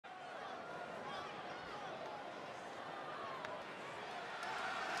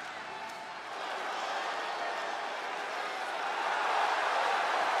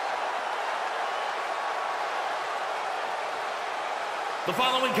The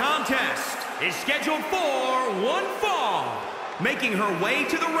following contest is scheduled for one fall. Making her way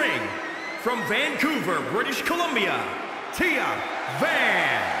to the ring from Vancouver, British Columbia, Taya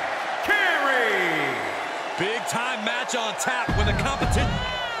Carey. Big time match on tap when the competition.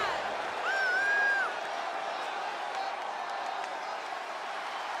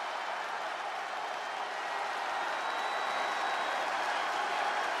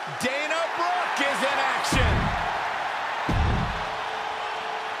 Dana Brooke is in action.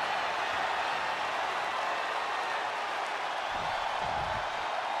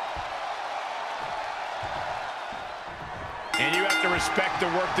 And you have to respect the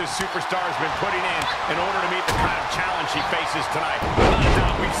work this superstar has been putting in order to meet the kind of challenge she faces tonight. Without a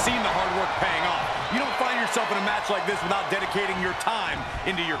doubt, we've seen the hard work paying off. You don't find yourself in a match like this without dedicating your time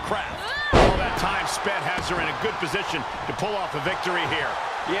into your craft. All that time spent has her in a good position to pull off a victory here.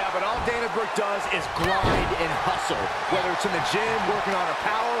 Yeah, but all Dana Brooke does is grind and hustle. Whether it's in the gym, working on her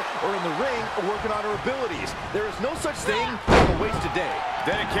power, or in the ring, working on her abilities. There is no such thing as a wasted day.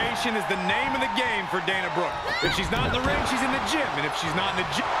 Dedication is the name of the game for Dana Brooke. If she's not in the ring, she's in the gym. And if she's not in the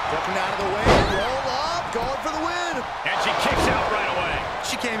gym... Stepping out of the way, roll up, going for the win. And she kicks out right away.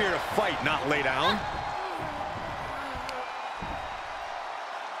 She came here to fight, not lay down.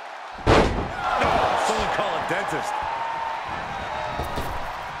 No, someone call a dentist.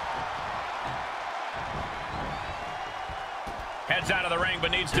 Heads out of the ring,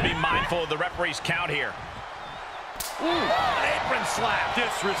 but needs to be mindful of the referee's count here. Ooh, an apron slap.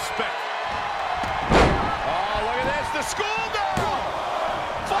 Disrespect. Oh, look at this. The schoolgirl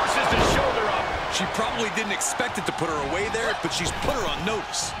forces the shoulder up. She probably didn't expect it to put her away there, but she's put her on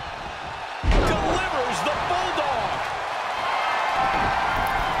notice. Delivers the bulldog.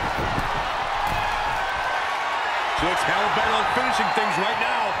 She looks hell-bent on finishing things right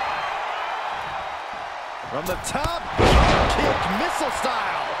now. From the top, kick missile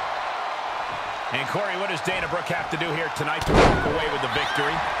style. And Corey, what does Dana Brooke have to do here tonight to walk away with the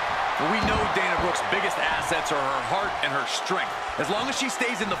victory? Well, we know Dana Brooke's biggest assets are her heart and her strength. As long as she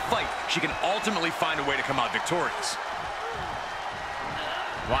stays in the fight, she can ultimately find a way to come out victorious.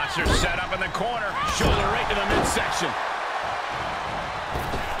 Watch her set up in the corner. Shoulder right to the midsection.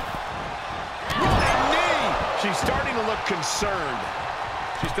 Running knee. She's starting to look concerned.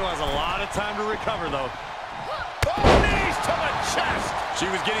 She still has a lot of time to recover, though. Oh, knees to the chest. She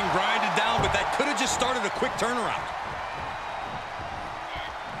was getting grinded down, but that could have just started a quick turnaround.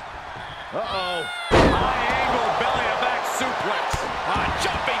 Uh-oh. High angle belly-to-back suplex. A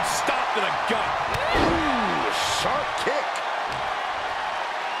jumping stop to the gut. Ooh, sharp kick.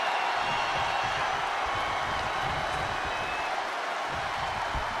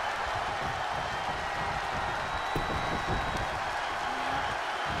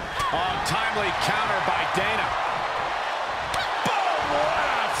 Oh, timely counter by Dana. Boom!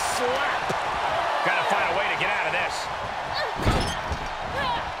 What a slap. Gotta find a way to get out of this.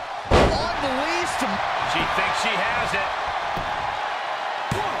 Unleashed. She thinks she has it.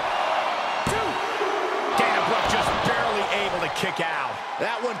 1, 2. Dana Brooke just barely able to kick out.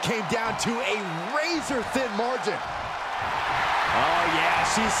 That one came down to a razor-thin margin. Oh, yeah,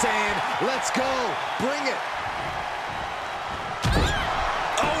 she's saying, let's go, bring it.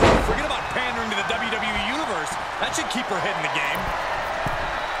 Oh, forget about pandering to the WWE Universe. That should keep her head in the game.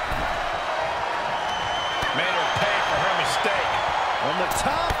 Made her pay for her mistake. On the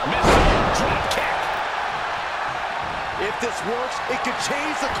top. Missile drop kick. If this works, it could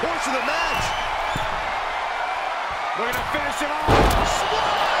change the course of the match. We're gonna finish it off.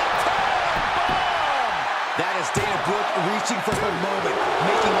 That is Dana Brooke reaching for her moment,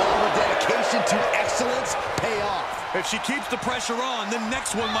 making all her dedication to excellence pay off. If she keeps the pressure on, the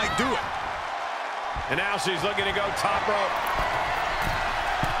next one might do it. And now she's looking to go top rope.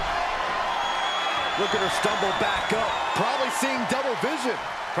 Look at her stumble back up, probably seeing double vision.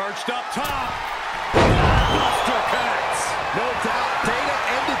 Perched up top. Buster connects. No doubt, Dana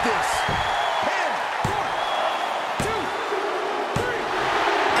ended this. Pin. 1, 2, 3.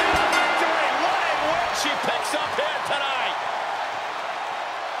 And a victory. What a win she picks up here tonight.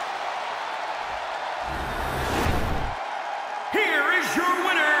 Here is your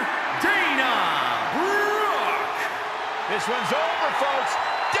winner, Dana Brooke. This one's over, folks.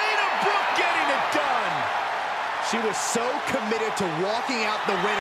 Dana Brooke getting it done. She was so committed to walking out the winner.